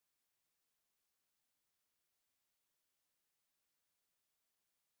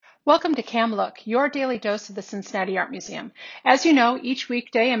Welcome to CAM Look, your daily dose of the Cincinnati Art Museum. As you know, each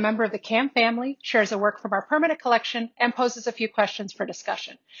weekday a member of the CAM family shares a work from our permanent collection and poses a few questions for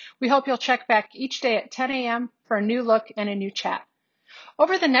discussion. We hope you'll check back each day at 10 a.m. for a new look and a new chat.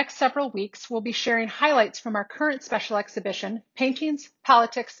 Over the next several weeks, we'll be sharing highlights from our current special exhibition, Paintings,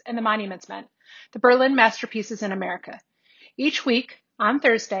 Politics, and the Monuments Men, the Berlin Masterpieces in America. Each week, on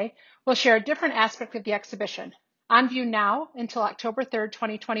Thursday, we'll share a different aspect of the exhibition, on view now until October 3rd,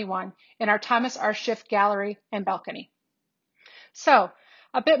 2021, in our Thomas R. Schiff Gallery and Balcony. So,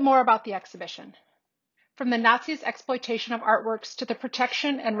 a bit more about the exhibition. From the Nazis' exploitation of artworks to the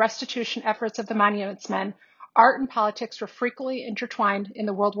protection and restitution efforts of the Monuments Men, art and politics were frequently intertwined in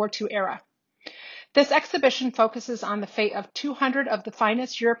the World War II era. This exhibition focuses on the fate of 200 of the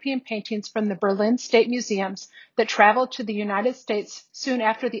finest European paintings from the Berlin State Museums that traveled to the United States soon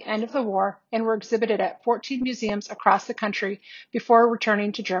after the end of the war and were exhibited at 14 museums across the country before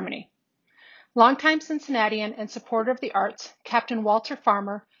returning to Germany. Longtime Cincinnatian and supporter of the arts, Captain Walter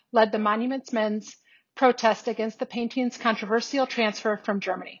Farmer led the Monuments Men's protest against the painting's controversial transfer from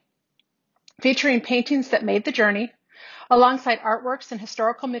Germany. Featuring paintings that made the journey, alongside artworks and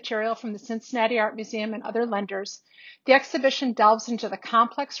historical material from the Cincinnati Art Museum and other lenders, the exhibition delves into the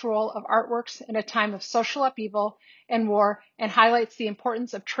complex role of artworks in a time of social upheaval and war and highlights the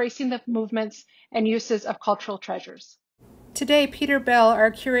importance of tracing the movements and uses of cultural treasures. Today, Peter Bell,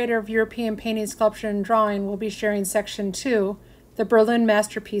 our curator of European painting, sculpture, and drawing, will be sharing Section 2, the Berlin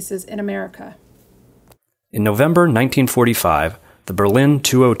Masterpieces in America. In November 1945, the Berlin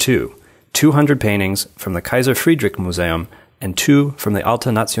 202, 200 paintings from the Kaiser Friedrich Museum and 2 from the Alte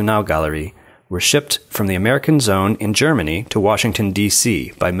Nationalgalerie were shipped from the American zone in Germany to Washington,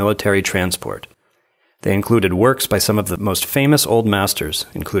 D.C. by military transport. They included works by some of the most famous Old Masters,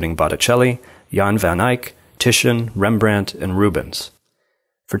 including Botticelli, Jan van Eyck, Titian, Rembrandt, and Rubens.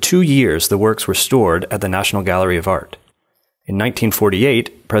 For 2 years, the works were stored at the National Gallery of Art. In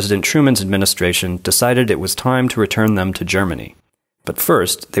 1948, President Truman's administration decided it was time to return them to Germany. But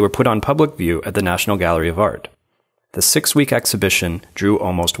first, they were put on public view at the National Gallery of Art. The 6-week exhibition drew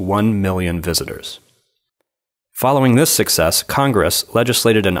almost 1 million visitors. Following this success, Congress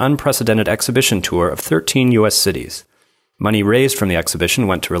legislated an unprecedented exhibition tour of 13 U.S. cities. Money raised from the exhibition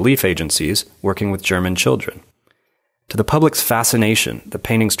went to relief agencies working with German children. To the public's fascination, the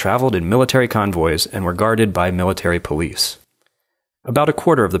paintings traveled in military convoys and were guarded by military police. About a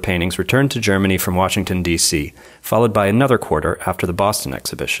quarter of the paintings returned to Germany from Washington, D.C., followed by another quarter after the Boston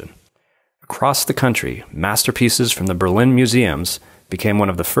exhibition. Across the country, masterpieces from the Berlin museums became one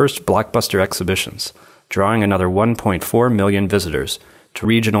of the first blockbuster exhibitions, drawing another 1.4 million visitors to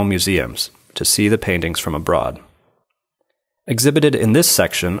regional museums to see the paintings from abroad. Exhibited in this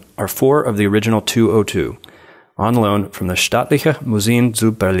section are 4 of the original 202, on loan from the Staatliche Museen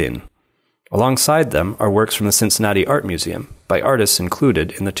zu Berlin. Alongside them are works from the Cincinnati Art Museum by artists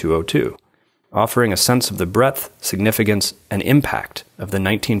included in the 202, offering a sense of the breadth, significance, and impact of the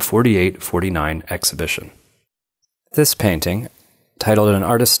 1948-49 exhibition. This painting, titled An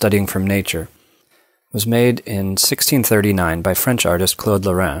Artist Studying from Nature, was made in 1639 by French artist Claude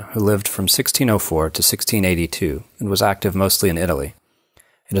Lorrain, who lived from 1604 to 1682 and was active mostly in Italy.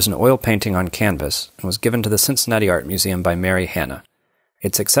 It is an oil painting on canvas and was given to the Cincinnati Art Museum by Mary Hanna.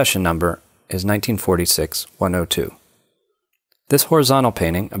 Its accession number is 1946-102. This horizontal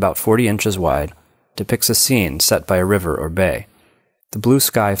painting, about 40 inches wide, depicts a scene set by a river or bay. The blue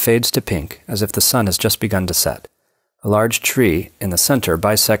sky fades to pink as if the sun has just begun to set. A large tree in the center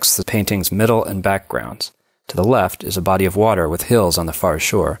bisects the painting's middle and backgrounds. To the left is a body of water with hills on the far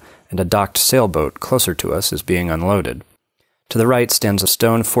shore, and a docked sailboat closer to us is being unloaded. To the right stands a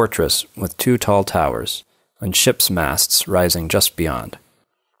stone fortress with 2 tall towers, and ship's masts rising just beyond.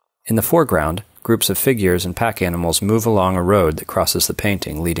 In the foreground, groups of figures and pack animals move along a road that crosses the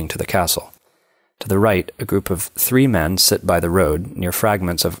painting leading to the castle. To the right, a group of 3 men sit by the road near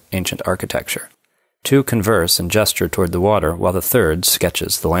fragments of ancient architecture. 2 converse and gesture toward the water, while the third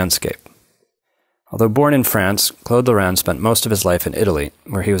sketches the landscape. Although born in France, Claude Lorrain spent most of his life in Italy,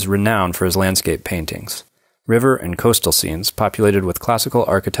 where he was renowned for his landscape paintings. River and coastal scenes populated with classical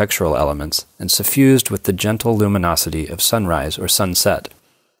architectural elements and suffused with the gentle luminosity of sunrise or sunset.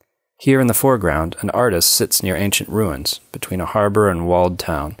 Here in the foreground, an artist sits near ancient ruins, between a harbor and walled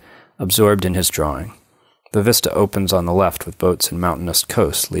town, absorbed in his drawing. The vista opens on the left with boats and mountainous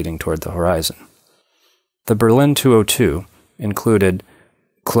coasts leading toward the horizon. The Berlin 202 included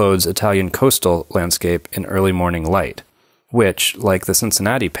Claude's Italian coastal landscape in early morning light, which, like the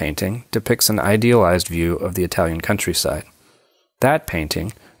Cincinnati painting, depicts an idealized view of the Italian countryside. That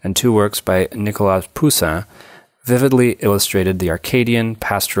painting, and 2 works by Nicolas Poussin, vividly illustrated the Arcadian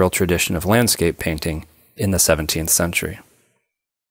pastoral tradition of landscape painting in the 17th century.